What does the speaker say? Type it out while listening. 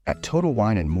At Total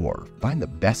Wine & More, find the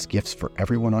best gifts for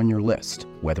everyone on your list,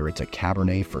 whether it's a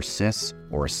Cabernet for sis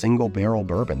or a single barrel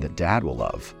bourbon that Dad will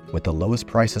love. With the lowest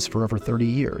prices for over 30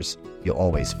 years, you'll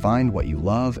always find what you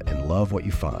love and love what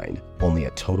you find. Only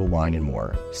at Total Wine &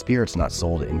 More. Spirits not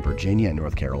sold in Virginia and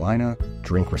North Carolina.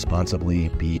 Drink responsibly.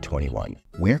 Be 21.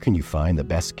 Where can you find the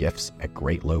best gifts at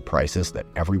great low prices that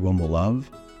everyone will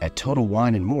love? At Total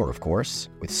Wine & More, of course.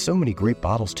 With so many great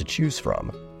bottles to choose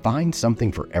from. Find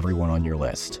something for everyone on your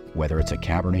list, whether it's a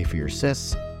Cabernet for your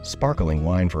sis, sparkling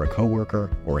wine for a coworker,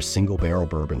 or a single barrel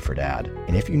bourbon for Dad.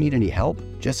 And if you need any help,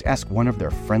 just ask one of their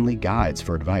friendly guides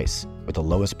for advice. With the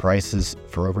lowest prices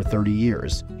for over 30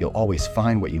 years, you'll always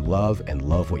find what you love and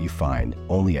love what you find.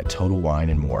 Only at Total Wine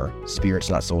 & More.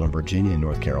 Spirits not sold in Virginia and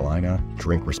North Carolina.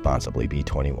 Drink responsibly. Be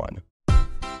 21.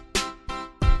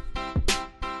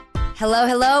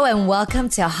 Hello, and welcome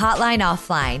to Hotline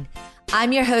Offline.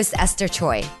 I'm your host, Esther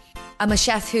Choi. I'm a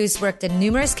chef who's worked in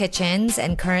numerous kitchens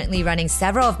and currently running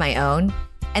several of my own.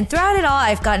 And throughout it all,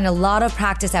 I've gotten a lot of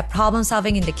practice at problem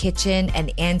solving in the kitchen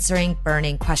and answering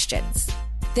burning questions.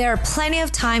 There are plenty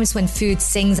of times when food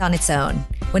sings on its own,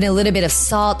 when a little bit of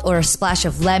salt or a splash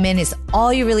of lemon is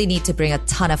all you really need to bring a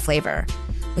ton of flavor.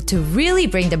 But to really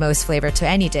bring the most flavor to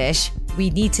any dish, we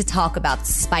need to talk about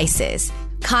spices.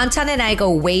 Kanchan and I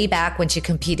go way back when she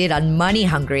competed on Money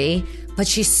Hungry, but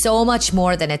she's so much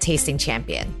more than a tasting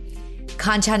champion.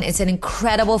 Kanchan is an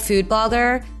incredible food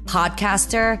blogger,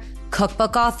 podcaster,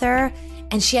 cookbook author,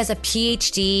 and she has a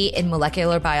PhD in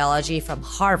molecular biology from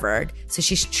Harvard, so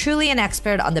she's truly an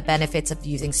expert on the benefits of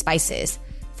using spices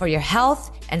for your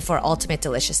health and for ultimate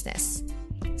deliciousness.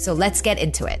 So let's get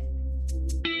into it.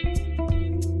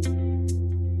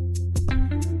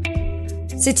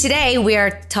 So today we are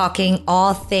talking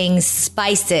all things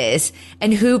spices,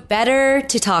 and who better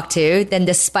to talk to than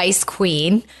the spice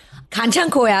queen, Kanchan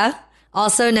Koya,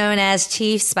 also known as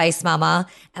Chief Spice Mama.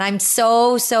 And I'm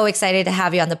so excited to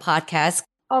have you on the podcast.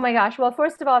 Oh my gosh. Well,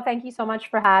 first of all, thank you so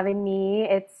much for having me.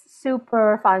 It's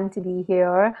super fun to be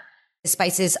here.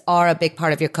 Spices are a big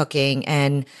part of your cooking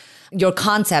and your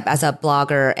concept as a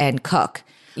blogger and cook.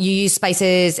 You use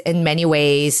spices in many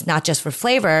ways, not just for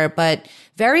flavor, but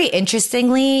very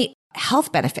interestingly,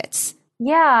 health benefits.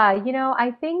 Yeah,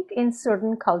 I think in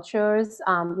certain cultures,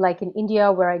 like in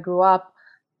India where I grew up,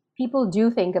 people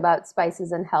do think about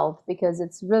spices and health because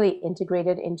it's really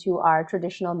integrated into our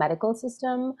traditional medical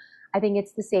system. I think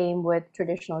it's the same with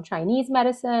traditional Chinese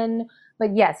medicine.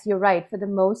 But yes, you're right. For the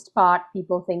most part,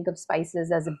 people think of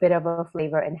spices as a bit of a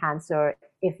flavor enhancer,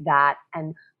 if that,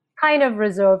 and kind of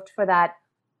reserved for that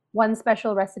one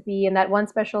special recipe and that one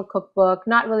special cookbook,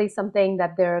 not really something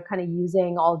that they're kind of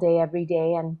using all day, every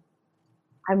day. And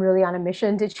I'm really on a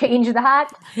mission to change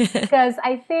that because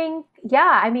I think,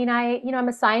 I'm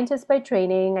a scientist by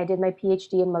training. I did my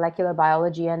PhD in molecular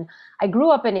biology, and I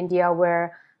grew up in India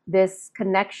where this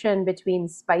connection between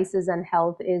spices and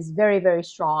health is very, very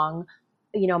strong.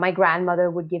 My grandmother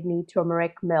would give me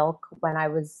turmeric milk when I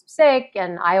was sick,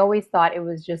 and I always thought it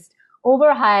was just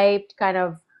overhyped, kind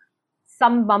of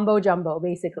some mumbo jumbo,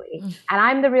 basically. And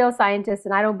I'm the real scientist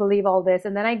and I don't believe all this.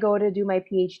 And then I go to do my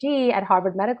PhD at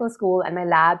Harvard Medical School, and my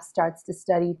lab starts to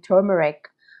study turmeric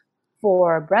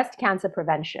for breast cancer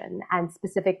prevention, and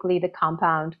specifically the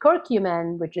compound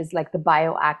curcumin, which is like the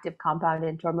bioactive compound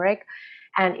in turmeric.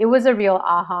 And it was a real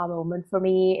aha moment for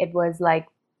me. It was like,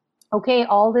 okay,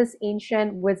 all this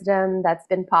ancient wisdom that's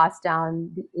been passed down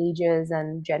the ages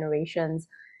and generations,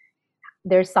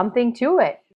 there's something to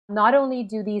it. Not only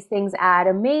do these things add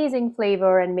amazing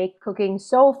flavor and make cooking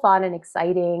so fun and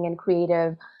exciting and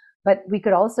creative, but we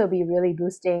could also be really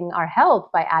boosting our health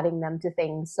by adding them to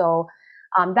things. So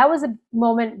that was a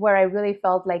moment where I really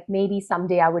felt like maybe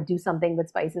someday I would do something with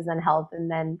spices and health.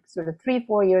 And then sort of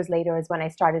 3-4 years later is when I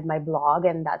started my blog,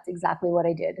 and that's exactly what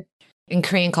I did. In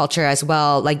Korean culture as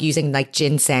well, like using like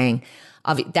ginseng,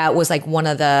 that was like one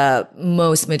of the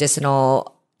most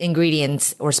medicinal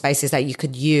ingredients or spices that you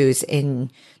could use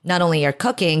in not only your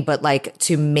cooking, but like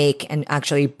to make and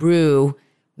actually brew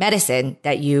medicine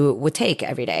that you would take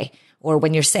every day or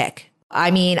when you're sick.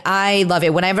 I mean, I love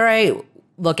it. Whenever I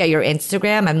look at your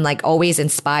Instagram, I'm like always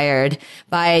inspired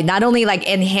by not only like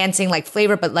enhancing like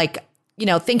flavor, but like,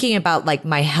 thinking about like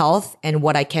my health and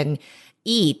what I can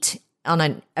eat on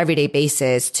an everyday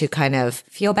basis to kind of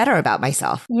feel better about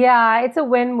myself. Yeah, it's a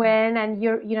win-win. And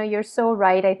you're so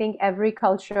right. I think every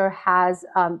culture has,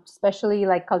 especially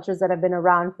like cultures that have been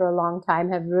around for a long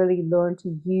time, have really learned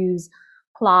to use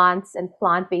plants and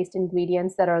plant-based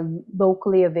ingredients that are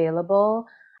locally available,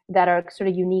 that are sort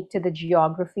of unique to the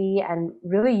geography, and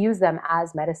really use them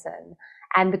as medicine.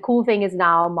 And the cool thing is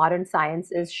now modern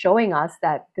science is showing us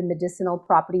that the medicinal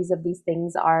properties of these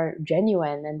things are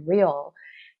genuine and real.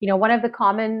 One of the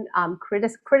common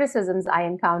criticisms I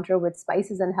encounter with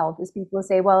spices and health is people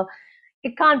say, well,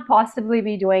 it can't possibly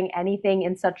be doing anything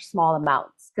in such small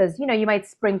amounts because, you might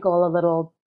sprinkle a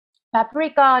little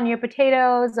paprika on your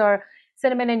potatoes or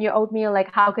cinnamon in your oatmeal.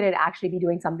 Like, how could it actually be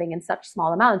doing something in such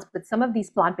small amounts? But some of these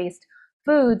plant-based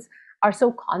foods are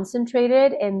so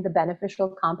concentrated in the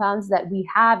beneficial compounds that we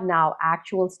have now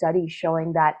actual studies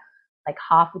showing that like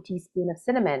half a teaspoon of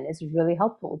cinnamon is really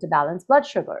helpful to balance blood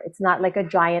sugar. It's not like a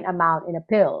giant amount in a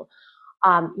pill.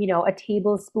 A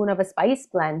tablespoon of a spice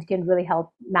blend can really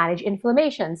help manage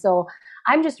inflammation. So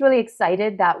I'm just really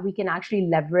excited that we can actually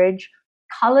leverage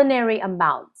culinary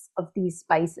amounts of these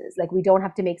spices. Like, we don't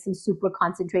have to make some super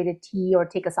concentrated tea or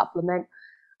take a supplement,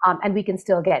 and we can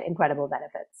still get incredible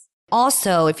benefits.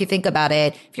 Also, if you think about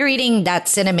it, if you're eating that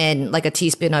cinnamon, like a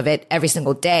teaspoon of it every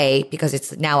single day, because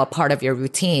it's now a part of your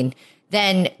routine,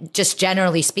 then just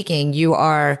generally speaking, you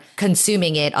are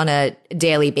consuming it on a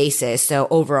daily basis. So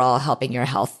overall helping your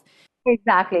health.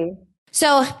 Exactly.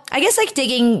 So I guess like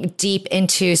digging deep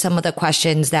into some of the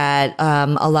questions that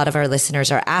a lot of our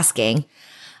listeners are asking.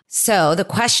 So the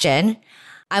question,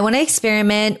 I want to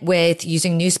experiment with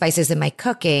using new spices in my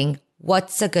cooking.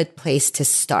 What's a good place to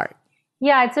start?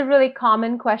 Yeah, it's a really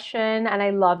common question and I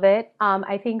love it.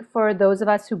 I think for those of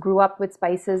us who grew up with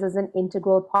spices as an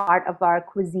integral part of our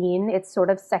cuisine, it's sort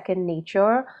of second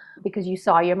nature because you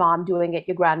saw your mom doing it,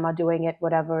 your grandma doing it,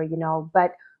 whatever,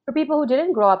 But for people who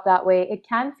didn't grow up that way, it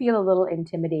can feel a little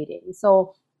intimidating.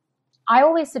 So I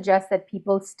always suggest that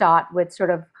people start with sort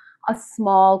of a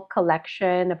small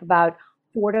collection of about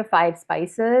 4 to 5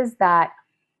 spices that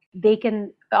they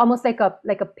can almost like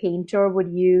a painter would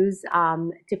use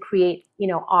to create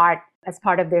art as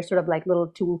part of their sort of like little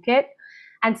toolkit.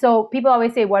 And so people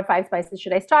always say, what 5 spices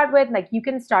should I start with? Like, you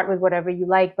can start with whatever you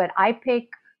like, but I pick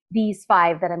these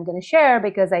 5 that I'm going to share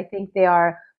because I think they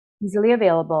are easily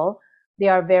available. They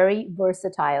are very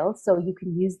versatile, so you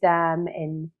can use them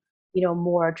in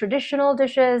more traditional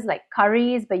dishes like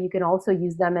curries, but you can also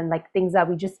use them in like things that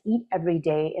we just eat every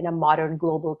day in a modern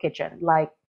global kitchen, like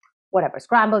whatever,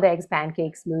 scrambled eggs,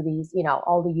 pancakes, smoothies,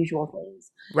 all the usual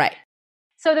things. Right.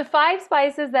 So the 5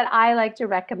 spices that I like to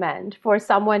recommend for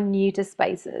someone new to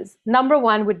spices, number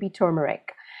 1 would be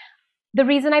turmeric. The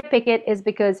reason I pick it is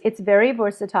because it's very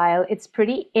versatile. It's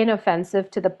pretty inoffensive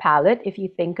to the palate if you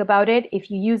think about it. If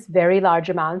you use very large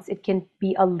amounts, it can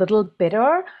be a little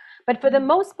bitter. But for the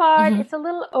most part, it's a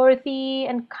little earthy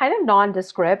and kind of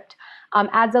nondescript,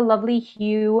 adds a lovely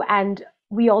hue. And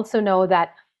we also know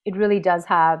that it really does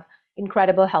have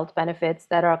incredible health benefits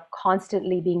that are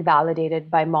constantly being validated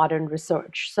by modern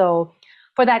research. So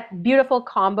for that beautiful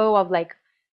combo of like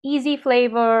easy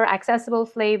flavor, accessible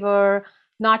flavor,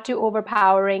 not too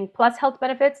overpowering, plus health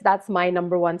benefits, that's my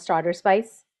number 1 starter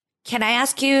spice. Can I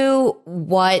ask you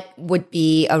what would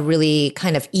be a really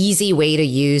kind of easy way to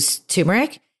use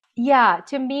turmeric? Yeah,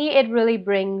 to me, it really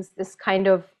brings this kind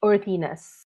of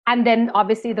earthiness. And then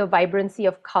obviously the vibrancy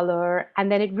of color.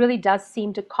 And then it really does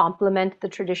seem to complement the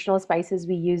traditional spices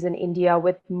we use in India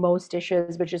with most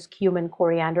dishes, which is cumin,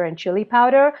 coriander, and chili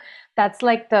powder. That's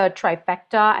like the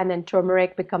trifecta. And then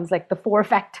turmeric becomes like the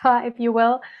fourfecta, if you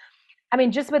will. I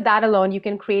mean, just with that alone, you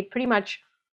can create pretty much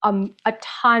a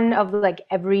ton of like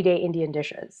everyday Indian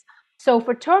dishes. So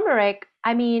for turmeric,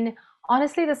 I mean,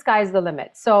 honestly, the sky's the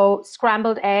limit. So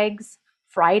scrambled eggs,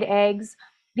 fried eggs.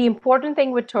 The important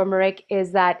thing with turmeric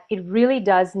is that it really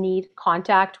does need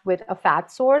contact with a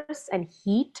fat source and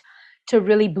heat to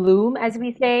really bloom, as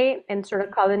we say in sort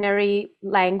of culinary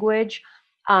language.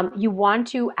 You want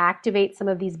to activate some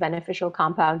of these beneficial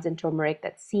compounds in turmeric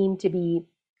that seem to be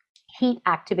heat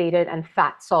activated and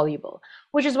fat soluble,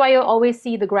 which is why you'll always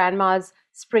see the grandmas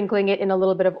sprinkling it in a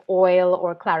little bit of oil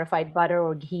or clarified butter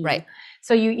or ghee. Right.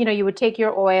 So you would take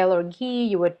your oil or ghee,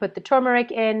 you would put the turmeric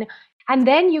in, and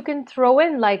then you can throw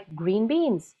in like green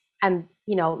beans and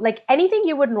like anything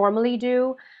you would normally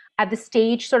do at the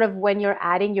stage sort of when you're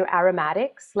adding your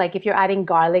aromatics. Like if you're adding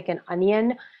garlic and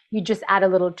onion, you just add a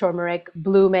little turmeric,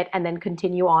 bloom it, and then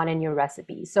continue on in your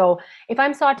recipe. So if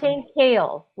I'm sauteing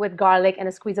kale with garlic and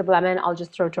a squeeze of lemon, I'll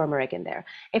just throw turmeric in there.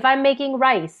 If I'm making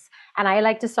rice and I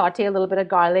like to saute a little bit of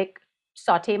garlic,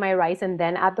 saute my rice and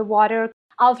then add the water,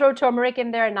 I'll throw turmeric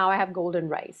in there and now I have golden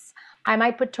rice. I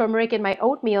might put turmeric in my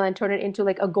oatmeal and turn it into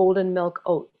like a golden milk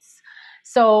oats.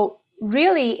 So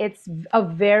really it's a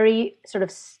very sort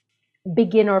of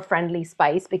beginner friendly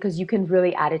spice because you can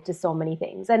really add it to so many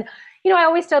things. And, I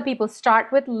always tell people start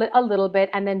with a little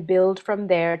bit and then build from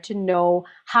there to know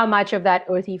how much of that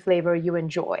earthy flavor you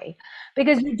enjoy.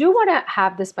 Because you do want to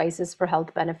have the spices for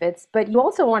health benefits, but you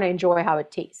also want to enjoy how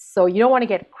it tastes. So you don't want to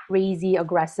get crazy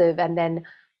aggressive and then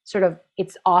sort of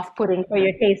it's off-putting for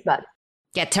your taste buds.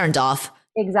 Get turned off.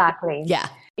 Exactly. Yeah.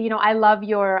 I love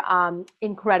your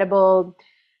incredible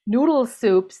noodle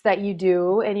soups that you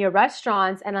do in your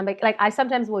restaurants. And I'm like I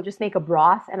sometimes will just make a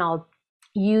broth and I'll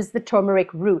use the turmeric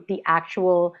root, the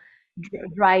actual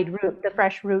dried root, the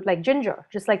fresh root, like ginger,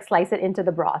 just like slice it into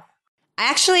the broth. I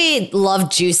actually love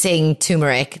juicing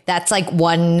turmeric. That's like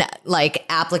one like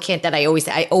applicant that I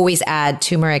always add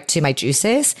turmeric to my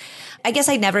juices. I guess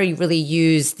I never really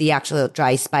used the actual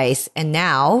dry spice, and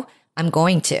now I'm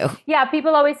going to. Yeah,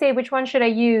 people always say, which one should I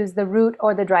use, the root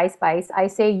or the dry spice? I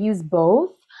say use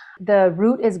both. The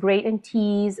root is great in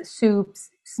teas,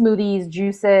 soups, smoothies,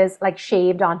 juices, like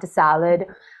shaved onto salad.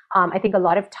 I think a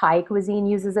lot of Thai cuisine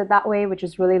uses it that way, which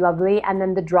is really lovely. And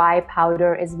then the dry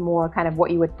powder is more kind of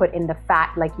what you would put in the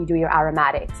fat, like you do your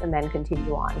aromatics, and then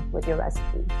continue on with your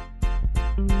recipe.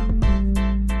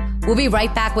 We'll be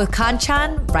right back with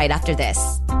Kanchan right after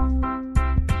this.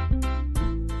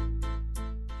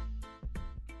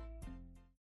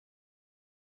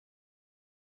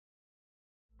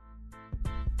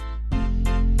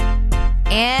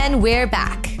 And we're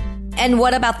back. And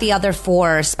what about the other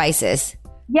 4 spices?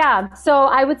 Yeah, so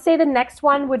I would say the next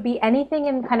one would be anything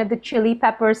in kind of the chili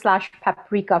pepper /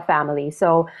 paprika family.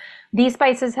 So these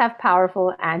spices have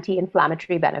powerful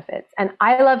anti-inflammatory benefits. And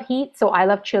I love heat, so I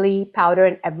love chili powder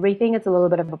and everything. It's a little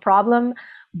bit of a problem.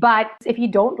 But if you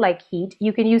don't like heat,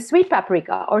 you can use sweet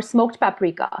paprika or smoked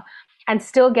paprika and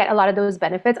still get a lot of those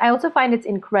benefits. I also find it's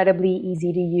incredibly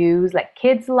easy to use. Like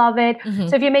kids love it. Mm-hmm.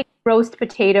 So if you make roast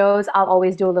potatoes, I'll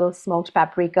always do a little smoked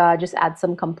paprika, just add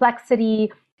some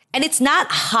complexity. And it's not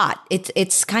hot.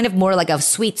 It's kind of more like a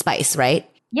sweet spice, right?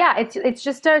 Yeah, it's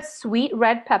just a sweet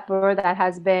red pepper that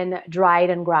has been dried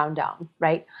and ground down,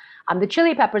 right? The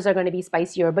chili peppers are going to be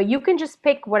spicier, but you can just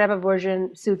pick whatever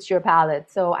version suits your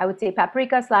palate. So I would say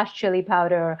paprika / chili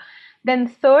powder. Then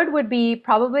third would be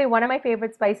probably one of my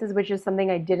favorite spices, which is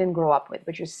something I didn't grow up with,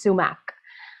 which is sumac.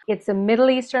 It's a Middle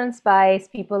Eastern spice.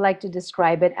 People like to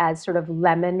describe it as sort of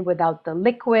lemon without the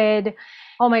liquid.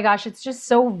 Oh my gosh, it's just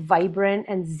so vibrant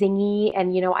and zingy.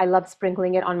 And, I love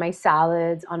sprinkling it on my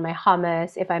salads, on my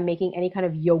hummus, if I'm making any kind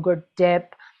of yogurt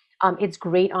dip. It's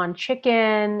great on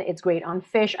chicken. It's great on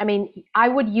fish. I mean, I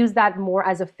would use that more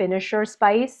as a finisher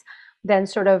spice than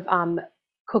sort of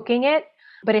cooking it.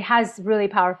 But it has really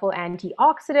powerful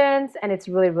antioxidants and it's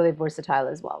really, really versatile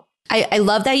as well. I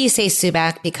love that you say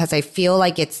sumac because I feel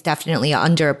like it's definitely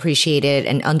underappreciated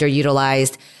and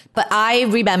underutilized. But I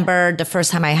remember the first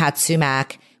time I had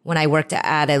sumac when I worked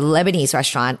at a Lebanese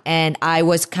restaurant, and I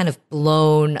was kind of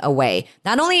blown away.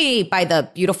 Not only by the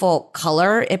beautiful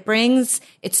color it brings,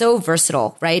 it's so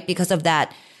versatile, right? Because of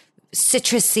that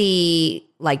citrusy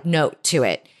like note to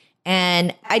it.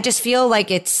 And I just feel like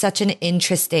it's such an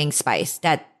interesting spice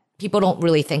that people don't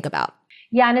really think about.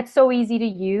 Yeah, and it's so easy to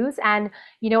use. And,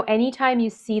 anytime you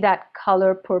see that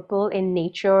color purple in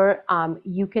nature,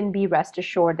 you can be rest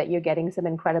assured that you're getting some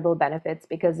incredible benefits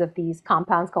because of these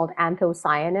compounds called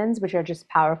anthocyanins, which are just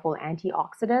powerful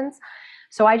antioxidants.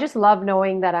 So I just love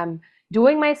knowing that I'm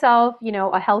doing myself,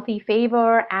 a healthy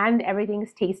favor and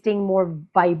everything's tasting more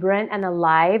vibrant and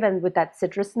alive and with that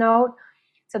citrus note.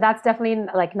 So that's definitely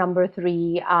like number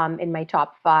 3 in my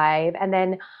top 5. And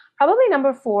then probably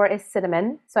number 4 is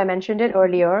cinnamon. So I mentioned it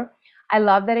earlier. I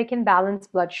love that it can balance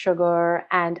blood sugar,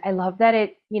 and I love that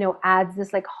it, adds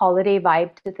this like holiday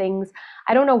vibe to things.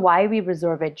 I don't know why we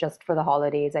reserve it just for the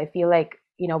holidays. I feel like,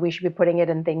 we should be putting it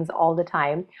in things all the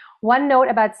time. One note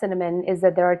about cinnamon is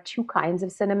that there are 2 kinds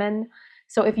of cinnamon.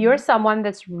 So if you're someone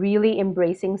that's really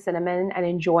embracing cinnamon and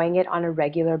enjoying it on a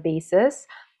regular basis,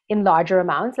 in larger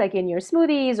amounts, like in your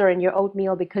smoothies or in your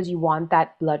oatmeal, because you want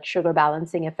that blood sugar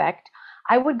balancing effect,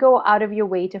 I would go out of your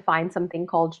way to find something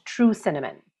called true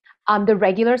cinnamon. The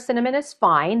regular cinnamon is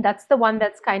fine. That's the one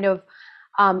that's kind of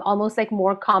almost like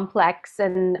more complex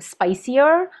and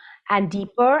spicier and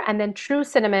deeper. And then true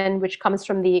cinnamon, which comes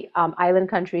from the island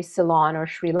country Ceylon or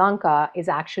Sri Lanka, is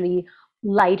actually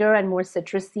lighter and more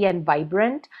citrusy and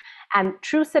vibrant. And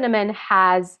true cinnamon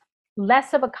has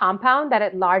less of a compound that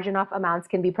at large enough amounts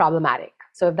can be problematic.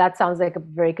 So if that sounds like a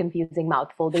very confusing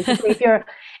mouthful, basically if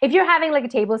you're having like a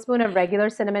tablespoon of regular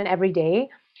cinnamon every day,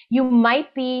 you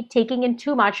might be taking in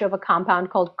too much of a compound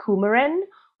called coumarin,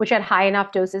 which at high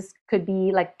enough doses could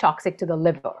be like toxic to the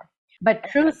liver. But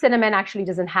true cinnamon actually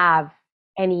doesn't have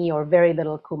any or very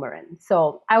little coumarin.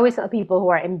 So I always tell people who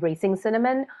are embracing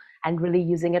cinnamon and really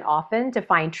using it often to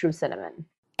find true cinnamon.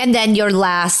 And then your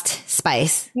last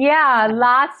spice. Yeah,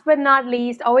 last but not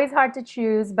least, always hard to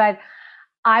choose, but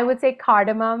I would say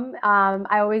cardamom.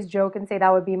 I always joke and say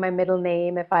that would be my middle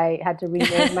name if I had to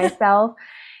rename myself.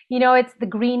 It's the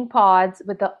green pods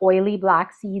with the oily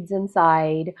black seeds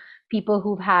inside. People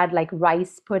who've had like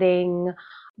rice pudding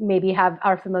maybe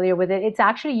are familiar with it. It's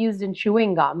actually used in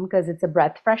chewing gum because it's a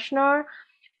breath freshener.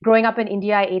 Growing up in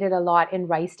India, I ate it a lot in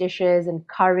rice dishes and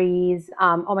curries.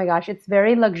 Oh my gosh, it's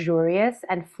very luxurious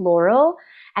and floral,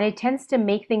 and it tends to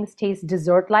make things taste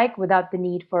dessert-like without the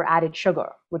need for added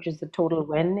sugar, which is a total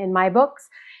win in my books.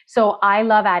 So I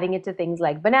love adding it to things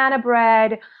like banana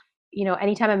bread.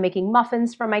 Anytime I'm making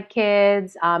muffins for my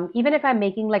kids, even if I'm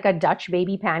making like a Dutch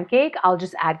baby pancake, I'll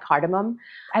just add cardamom.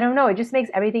 I don't know, it just makes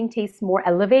everything taste more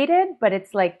elevated, but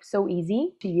it's like so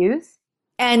easy to use.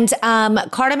 And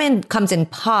cardamom comes in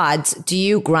pods. Do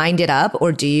you grind it up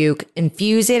or do you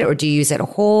infuse it or do you use it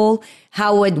whole?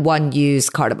 How would one use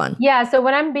cardamom? Yeah, so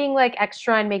when I'm being like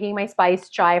extra and making my spice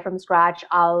chai from scratch,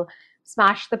 I'll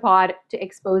smash the pod to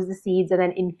expose the seeds and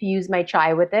then infuse my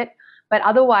chai with it. But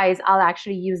otherwise, I'll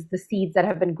actually use the seeds that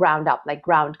have been ground up, like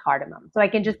ground cardamom. So I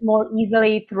can just more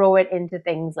easily throw it into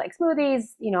things like smoothies,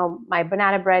 my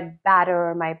banana bread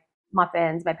batter, my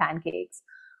muffins, my pancakes.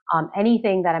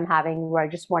 Anything that I'm having where I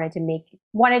just want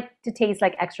it to taste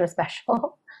like extra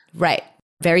special. Right.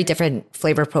 Very different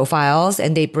flavor profiles,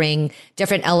 and they bring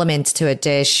different elements to a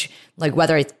dish, like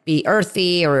whether it be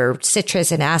earthy or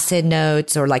citrus and acid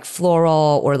notes or like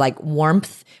floral or like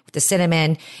warmth with the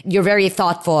cinnamon. You're very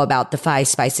thoughtful about the 5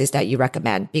 spices that you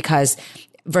recommend because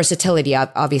versatility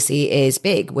obviously is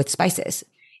big with spices.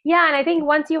 Yeah. And I think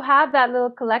once you have that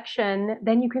little collection,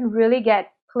 then you can really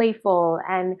get playful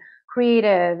and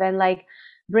creative and like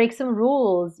break some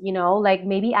rules, like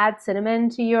maybe add cinnamon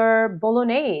to your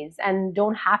bolognese and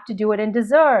don't have to do it in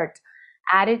dessert.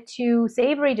 Add it to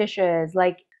savory dishes.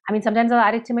 Sometimes I'll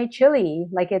add it to my chili.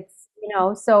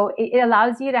 So it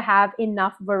allows you to have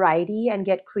enough variety and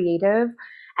get creative.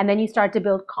 And then you start to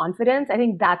build confidence. I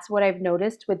think that's what I've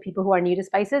noticed with people who are new to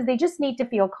spices. They just need to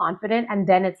feel confident. And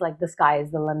then it's like the sky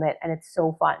is the limit. And it's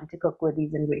so fun to cook with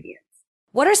these ingredients.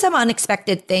 What are some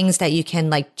unexpected things that you can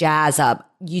like jazz up?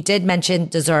 You did mention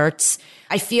desserts.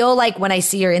 I feel like when I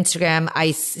see your Instagram,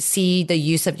 I see the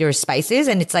use of your spices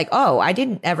and it's like, oh, I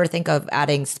didn't ever think of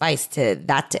adding spice to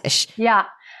that dish. Yeah.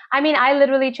 I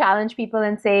literally challenge people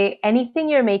and say, anything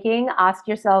you're making, ask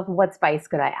yourself, what spice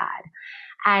could I add?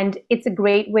 And it's a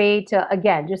great way to,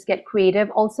 again, just get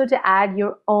creative. Also to add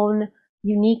your own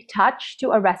unique touch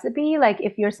to a recipe. Like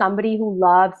if you're somebody who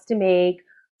loves to make,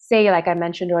 say, like I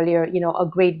mentioned earlier, a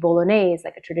great bolognese,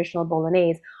 like a traditional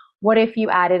bolognese. What if you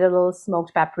added a little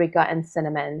smoked paprika and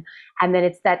cinnamon? And then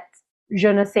it's that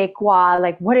je ne sais quoi,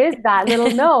 like what is that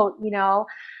little note,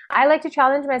 I like to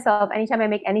challenge myself anytime I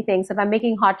make anything. So if I'm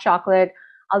making hot chocolate,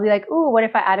 I'll be like, ooh, what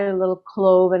if I added a little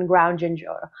clove and ground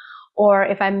ginger? Or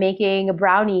if I'm making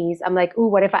brownies, I'm like, ooh,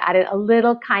 what if I added a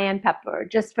little cayenne pepper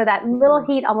just for that little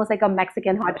heat, almost like a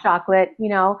Mexican hot chocolate,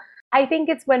 I think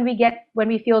it's when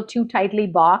we feel too tightly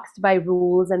boxed by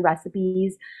rules and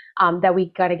recipes that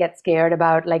we kind of get scared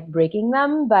about like breaking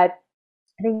them. But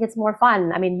I think it's more fun.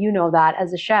 That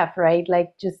as a chef, right?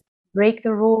 Like just break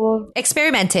the rules.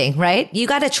 Experimenting, right? You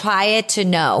got to try it to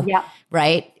know,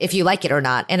 right? If you like it or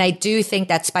not. And I do think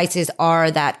that spices are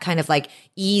that kind of like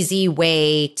easy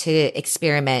way to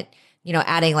experiment,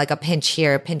 adding like a pinch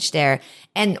here, a pinch there.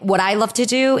 And what I love to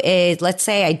do is, let's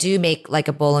say I do make like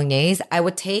a bolognese, I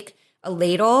would take a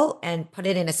ladle and put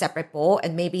it in a separate bowl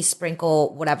and maybe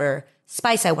sprinkle whatever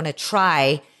spice I want to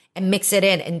try and mix it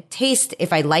in and taste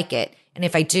if I like it. And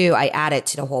if I do, I add it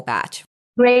to the whole batch.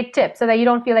 Great tip, so that you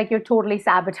don't feel like you're totally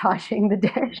sabotaging the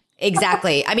dish.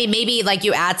 Exactly. Maybe like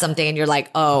you add something and you're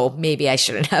like, oh, maybe I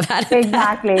shouldn't have added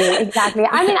Exactly.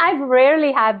 I've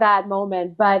rarely had that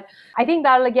moment, but I think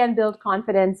that'll again build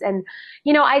confidence. And,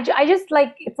 I just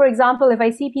like, for example, if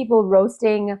I see people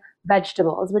roasting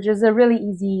vegetables, which is a really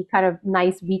easy kind of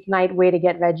nice weeknight way to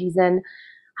get veggies in,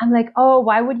 I'm like, oh,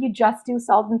 why would you just do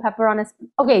salt and pepper on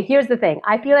Okay, here's the thing.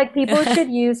 I feel like people should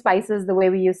use spices the way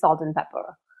we use salt and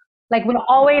pepper. Like we're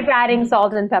always adding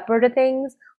salt and pepper to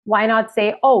things. Why not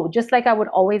say, oh, just like I would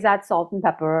always add salt and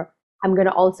pepper, I'm going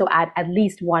to also add at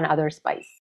least one other spice.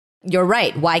 You're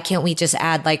right. Why can't we just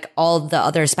add like all the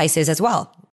other spices as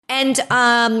well? And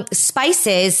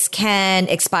spices can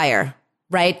expire,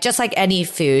 right? Just like any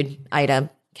food item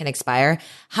can expire.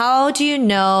 How do you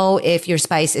know if your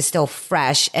spice is still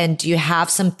fresh? And do you have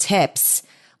some tips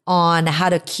on how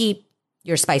to keep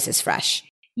your spices fresh?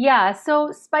 Yeah,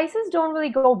 so spices don't really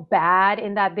go bad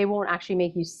in that they won't actually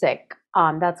make you sick.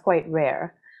 That's quite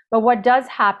rare. But what does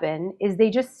happen is they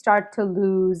just start to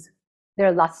lose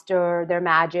their luster, their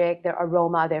magic, their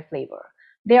aroma, their flavor.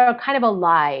 They are kind of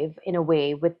alive in a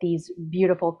way with these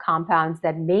beautiful compounds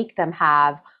that make them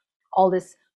have all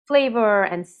this flavor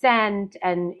and scent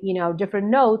and, different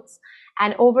notes.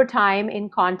 And over time, in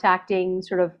contacting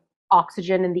sort of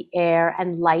oxygen in the air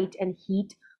and light and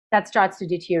heat, that starts to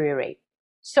deteriorate.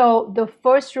 So the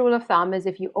first rule of thumb is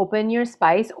if you open your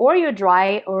spice or your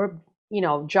dry herb,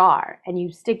 jar and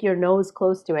you stick your nose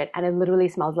close to it and it literally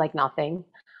smells like nothing,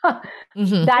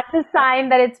 Hmm. that's a sign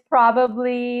that it's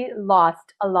probably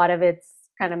lost a lot of its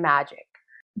kind of magic.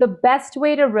 The best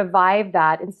way to revive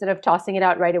that instead of tossing it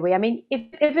out right away, I mean,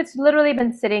 if it's literally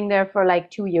been sitting there for like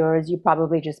 2 years, you're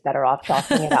probably just better off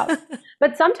tossing it out.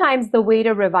 But sometimes the way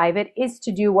to revive it is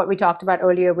to do what we talked about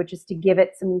earlier, which is to give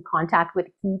it some contact with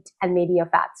heat and maybe a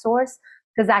fat source,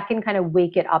 because that can kind of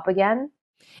wake it up again.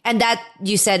 And that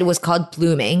you said was called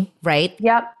blooming, right?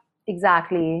 Yep,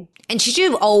 exactly. And should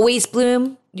you always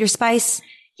bloom your spice?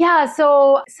 Yeah,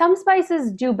 so some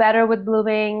spices do better with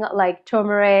blooming, like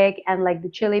turmeric and like the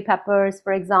chili peppers,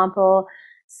 for example.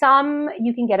 Some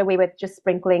you can get away with just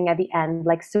sprinkling at the end,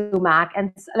 like sumac.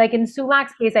 And like in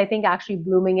sumac's case, I think actually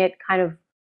blooming it kind of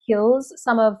kills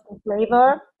some of the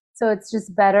flavor. So it's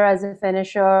just better as a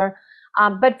finisher.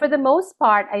 But for the most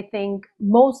part, I think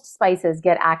most spices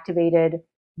get activated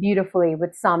beautifully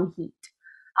with some heat.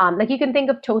 Like you can think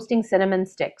of toasting cinnamon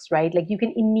sticks, right? Like you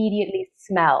can immediately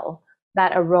smell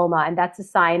that aroma, and that's a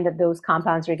sign that those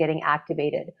compounds are getting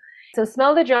activated. So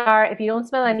smell the jar. If you don't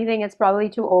smell anything, it's probably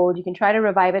too old. You can try to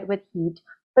revive it with heat.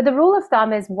 But the rule of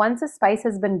thumb is once a spice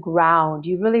has been ground,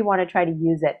 you really want to try to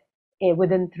use it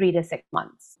within 3 to 6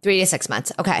 months. 3 to 6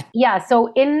 months. Okay. Yeah,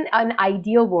 so in an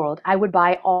ideal world, I would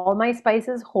buy all my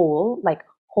spices whole, like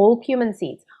whole cumin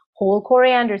seeds, whole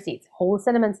coriander seeds, whole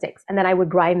cinnamon sticks, and then I would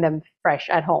grind them fresh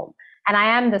at home. And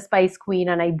I am the spice queen,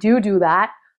 and I do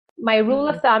that. My rule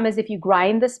of thumb is if you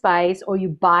grind the spice or you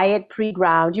buy it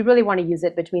pre-ground, you really want to use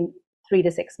it between 3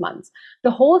 to 6 months. The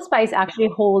whole spice actually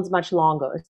holds much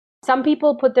longer. Some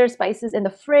people put their spices in the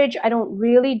fridge. I don't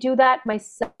really do that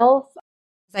myself.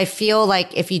 I feel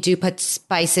like if you do put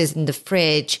spices in the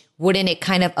fridge, wouldn't it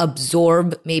kind of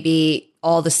absorb maybe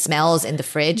all the smells in the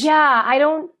fridge? Yeah, I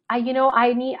don't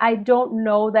I don't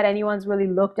know that anyone's really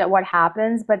looked at what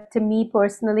happens, but to me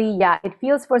personally, yeah, it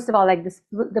feels first of all like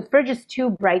the fridge is too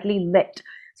brightly lit.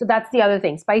 So that's the other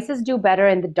thing. Spices do better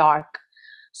in the dark.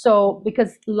 So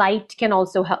because light can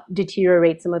also help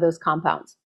deteriorate some of those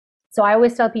compounds. So I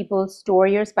always tell people store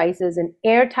your spices in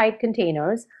airtight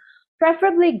containers,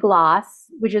 preferably glass,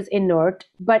 which is inert,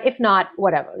 but if not,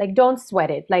 whatever. Like don't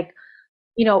sweat it. Like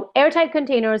airtight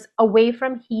containers away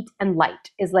from heat and light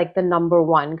is like the number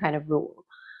one kind of rule.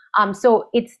 So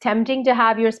it's tempting to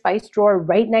have your spice drawer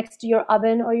right next to your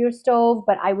oven or your stove,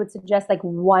 but I would suggest like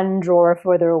one drawer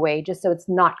further away just so it's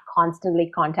not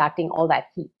constantly contacting all that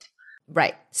heat.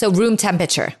 Right. So room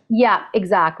temperature. Yeah,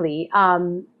 exactly.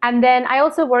 And then I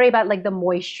also worry about like the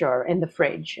moisture in the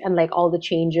fridge and like all the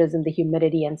changes in the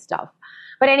humidity and stuff.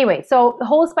 But anyway, so the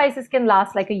whole spices can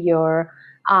last like a year.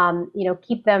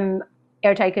 Keep them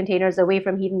airtight containers away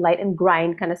from heat and light and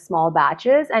grind kind of small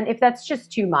batches. And if that's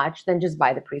just too much, then just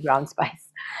buy the pre-ground spice.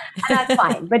 And that's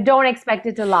fine. But don't expect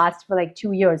it to last for like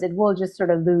 2 years. It will just sort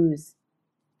of lose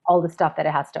all the stuff that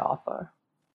it has to offer.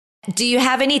 Do you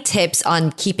have any tips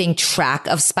on keeping track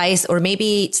of spice or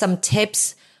maybe some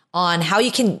tips on how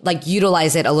you can like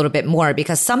utilize it a little bit more?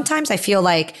 Because sometimes I feel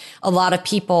like a lot of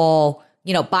people,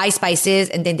 buy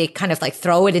spices and then they kind of like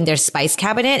throw it in their spice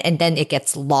cabinet and then it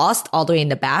gets lost all the way in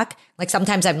the back. Like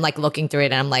sometimes I'm like looking through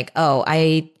it and I'm like, oh,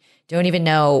 I don't even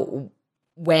know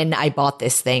when I bought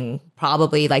this thing,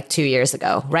 probably like 2 years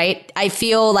ago, right? I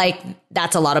feel like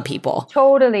that's a lot of people.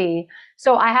 Totally.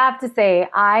 So I have to say,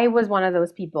 I was one of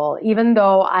those people, even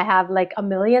though I have like a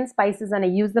million spices and I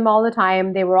use them all the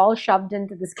time. They were all shoved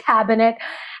into this cabinet.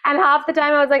 And half the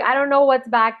time I was like, I don't know what's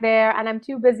back there and I'm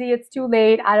too busy. It's too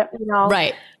late. I don't.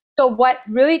 Right. So what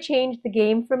really changed the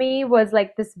game for me was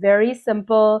like this very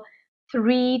simple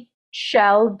 3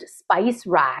 shelved spice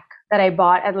rack that I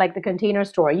bought at like the Container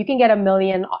Store. You can get a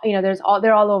million,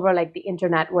 they're all over like the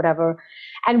internet, whatever.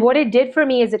 And what it did for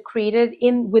me is it created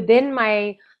within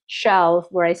my shelf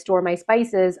where I store my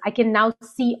spices, I can now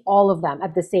see all of them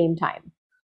at the same time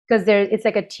because it's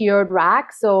like a tiered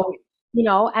rack. So,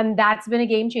 and that's been a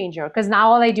game changer because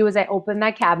now all I do is I open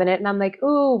that cabinet and I'm like,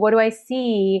 ooh, what do I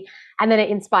see? And then it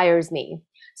inspires me.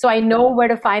 So I know where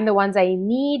to find the ones I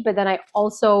need, but then I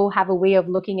also have a way of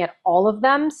looking at all of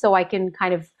them so I can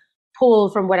kind of pull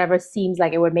from whatever seems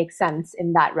like it would make sense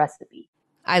in that recipe.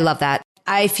 I love that.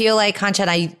 I feel like, Kanchan,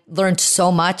 I learned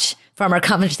so much from our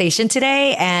conversation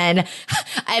today, and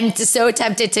I'm just so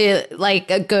tempted to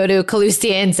like go to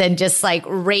Kalustyan's and just like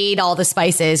raid all the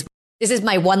spices. This is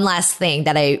my one last thing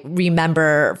that I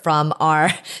remember from our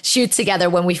shoot together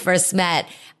when we first met.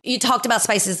 You talked about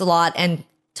spices a lot and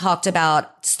talked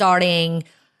about starting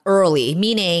early,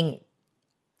 meaning,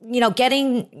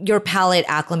 getting your palate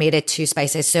acclimated to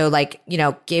spices. So like,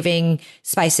 giving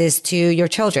spices to your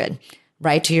children,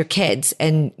 right? To your kids.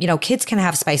 And, kids can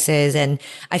have spices. And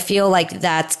I feel like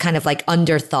that's kind of like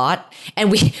underthought.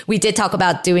 And we did talk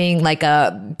about doing like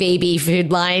a baby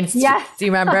food line. Yes. Do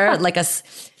you remember? like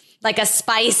a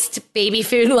spiced baby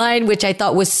food line, which I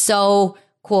thought was so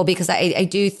cool, because I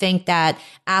do think that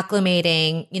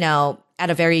acclimating, at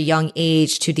a very young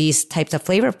age to these types of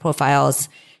flavor profiles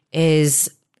is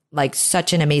like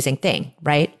such an amazing thing,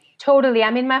 right? Totally.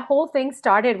 I mean, my whole thing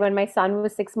started when my son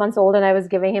was 6 months old and I was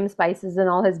giving him spices and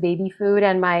all his baby food.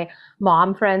 And my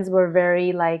mom friends were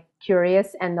very like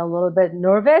curious and a little bit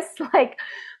nervous. Like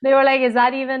they were like, is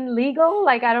that even legal?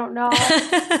 Like, I don't know.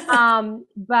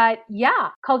 But yeah,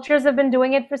 cultures have been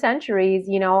doing it for centuries.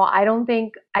 I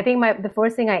think the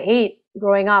first thing I ate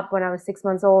growing up when I was 6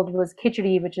 months old was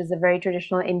khichdi, which is a very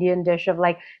traditional Indian dish of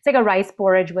like, it's like a rice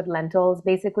porridge with lentils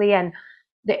basically. And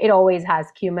it always has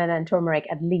cumin and turmeric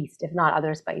at least, if not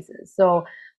other spices. So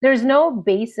there's no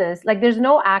basis, like there's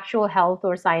no actual health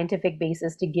or scientific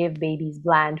basis to give babies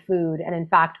bland food. And in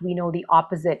fact, we know the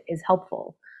opposite is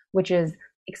helpful, which is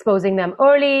exposing them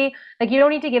early. Like you don't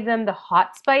need to give them the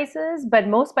hot spices, but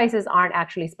most spices aren't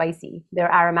actually spicy.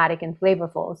 They're aromatic and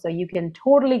flavorful. So you can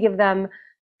totally give them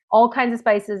all kinds of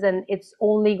spices and it's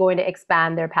only going to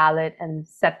expand their palate and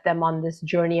set them on this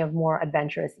journey of more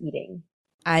adventurous eating.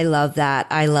 I love that.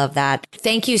 I love that.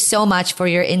 Thank you so much for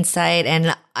your insight.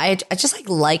 And I just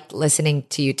like listening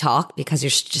to you talk, because you're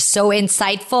just so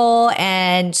insightful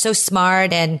and so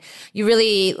smart. And you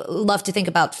really love to think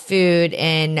about food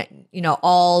in,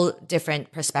 all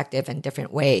different perspective and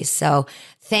different ways. So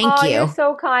thank you. You're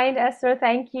so kind, Esther.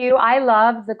 Thank you. I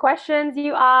love the questions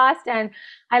you asked and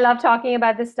I love talking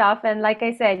about this stuff. And like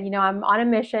I said, I'm on a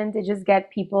mission to just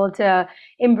get people to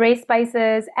embrace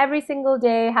spices every single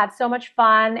day, have so much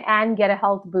fun, and get a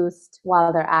health boost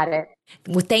while they're at it.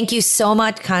 Well, thank you so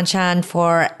much, Kanchan,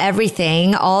 for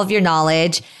everything, all of your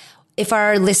knowledge. If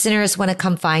our listeners want to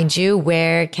come find you,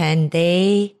 where can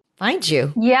they find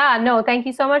you? Yeah, no, thank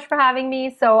you so much for having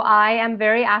me. So I am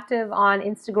very active on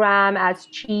Instagram as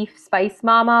Chief Spice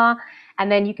Mama. And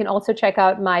then you can also check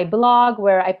out my blog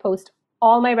where I post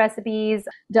all my recipes,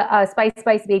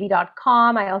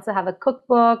 spicespicebaby.com. I also have a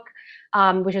cookbook,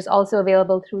 which is also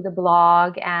available through the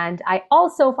blog. And I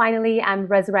also finally am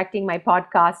resurrecting my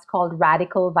podcast called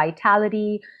Radical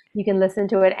Vitality. You can listen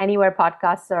to it anywhere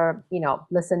podcasts are,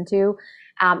 listened to.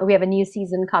 We have a new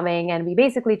season coming and we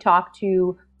basically talk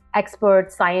to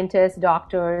experts, scientists,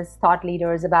 doctors, thought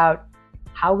leaders about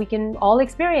how we can all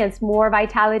experience more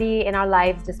vitality in our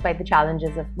lives despite the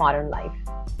challenges of modern life.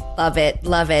 Love it.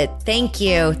 Love it. Thank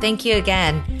you. Thank you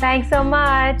again. Thanks so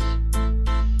much.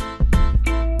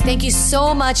 Thank you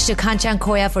so much to Kanchan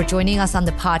Koya for joining us on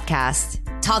the podcast.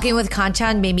 Talking with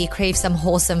Kanchan made me crave some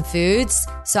wholesome foods,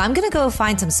 so I'm going to go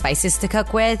find some spices to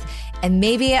cook with, and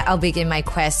maybe I'll begin my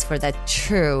quest for the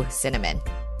true cinnamon.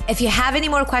 If you have any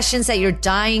more questions that you're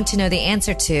dying to know the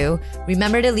answer to,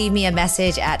 remember to leave me a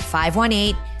message at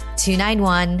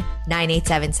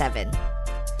 518-291-9877.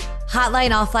 Hotline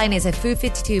Offline is a Food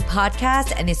 52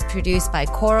 podcast and is produced by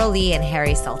Coral Lee and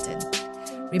Harry Sultan.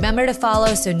 Remember to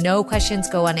follow so no questions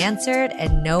go unanswered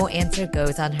and no answer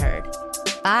goes unheard.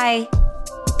 Bye.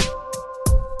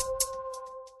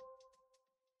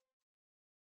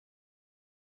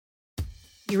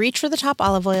 You reach for the top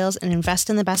olive oils and invest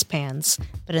in the best pans.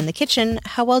 But in the kitchen,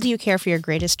 how well do you care for your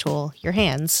greatest tool, your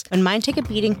hands? When mine take a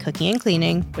beating cooking and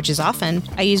cleaning, which is often,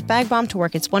 I use Bag Balm to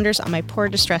work its wonders on my poor,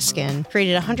 distressed skin.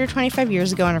 Created 125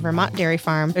 years ago on a Vermont dairy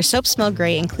farm, their soaps smell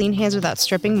great and clean hands without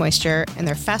stripping moisture, and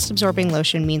their fast-absorbing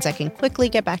lotion means I can quickly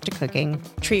get back to cooking.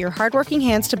 Treat your hardworking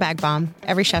hands to Bag Balm,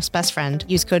 every chef's best friend.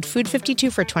 Use code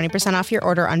FOOD52 for 20% off your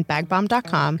order on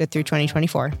bagbalm.com. Good through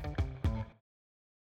 2024.